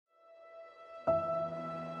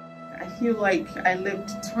I feel like I lived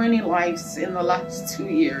 20 lives in the last 2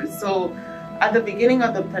 years. So at the beginning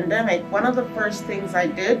of the pandemic, one of the first things I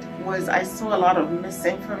did was I saw a lot of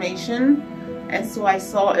misinformation. And so I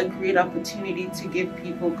saw a great opportunity to give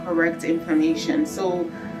people correct information. So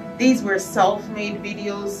these were self-made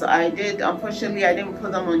videos I did. Unfortunately, I didn't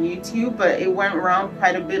put them on YouTube, but it went around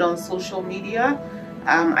quite a bit on social media.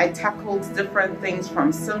 I tackled different things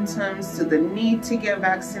from symptoms to the need to get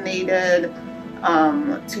vaccinated,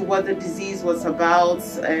 to what the disease was about,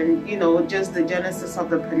 and just the genesis of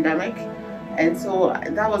the pandemic. And so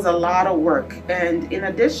that was a lot of work. And in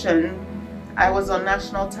addition, I was on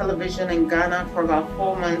national television in Ghana for about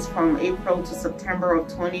 4 months, from April to September of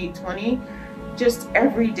 2020, just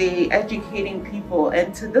every day educating people.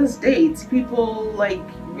 And to this date, people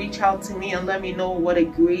reach out to me and let me know what a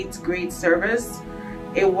great service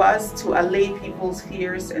it was to allay people's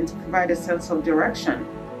fears and to provide a sense of direction.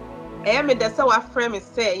 That's how our friend is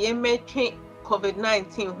saying, you may treat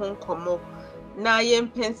COVID-19 home como na yen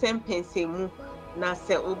pensem na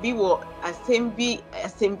se obi wo asembi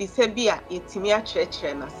sebia etimi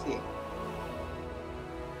achreche na se.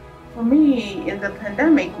 For me, in the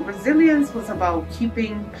pandemic, resilience was about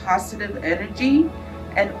keeping positive energy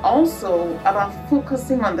and also about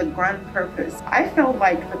focusing on the grand purpose. I felt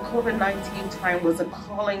like the COVID-19 time was a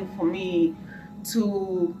calling for me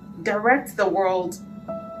to direct the world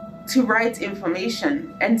to right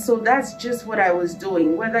information. And so that's just what I was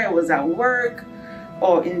doing, whether it was at work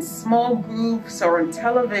or in small groups or on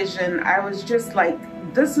television. I was just like,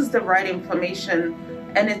 this is the right information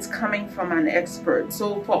and it's coming from an expert.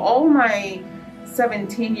 So for all my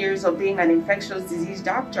 17 years of being an infectious disease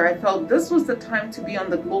doctor, I felt this was the time to be on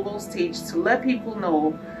the global stage to let people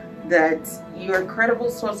know that you're a credible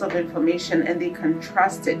source of information and they can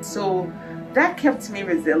trust it. So that kept me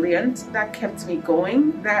resilient, that kept me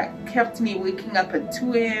going, that kept me waking up at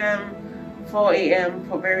 2 a.m., 4 a.m.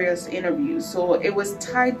 for various interviews. So it was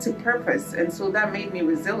tied to purpose, and so that made me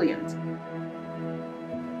resilient.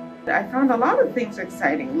 I found a lot of things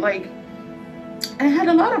exciting. I had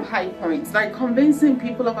a lot of high points, like convincing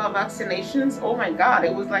people about vaccinations. Oh my God,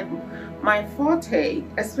 it was like my forte,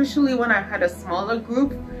 especially when I had a smaller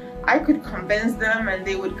group. I could convince them and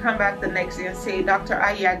they would come back the next day and say, Dr.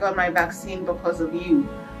 Ayi, I got my vaccine because of you.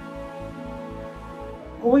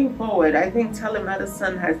 Going forward, I think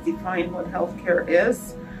telemedicine has defined what healthcare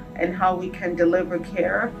is and how we can deliver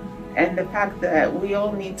care, and the fact that we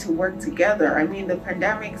all need to work together. I mean, the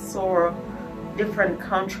pandemic saw different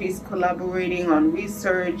countries collaborating on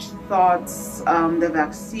research, thoughts, the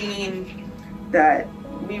vaccine, that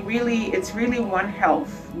it's really one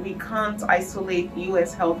health. We can't isolate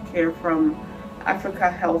US healthcare from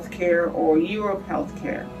Africa healthcare or Europe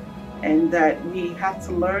healthcare, and that we have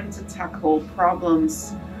to learn to tackle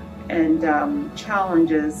problems and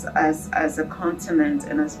challenges as a continent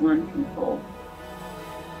and as one people.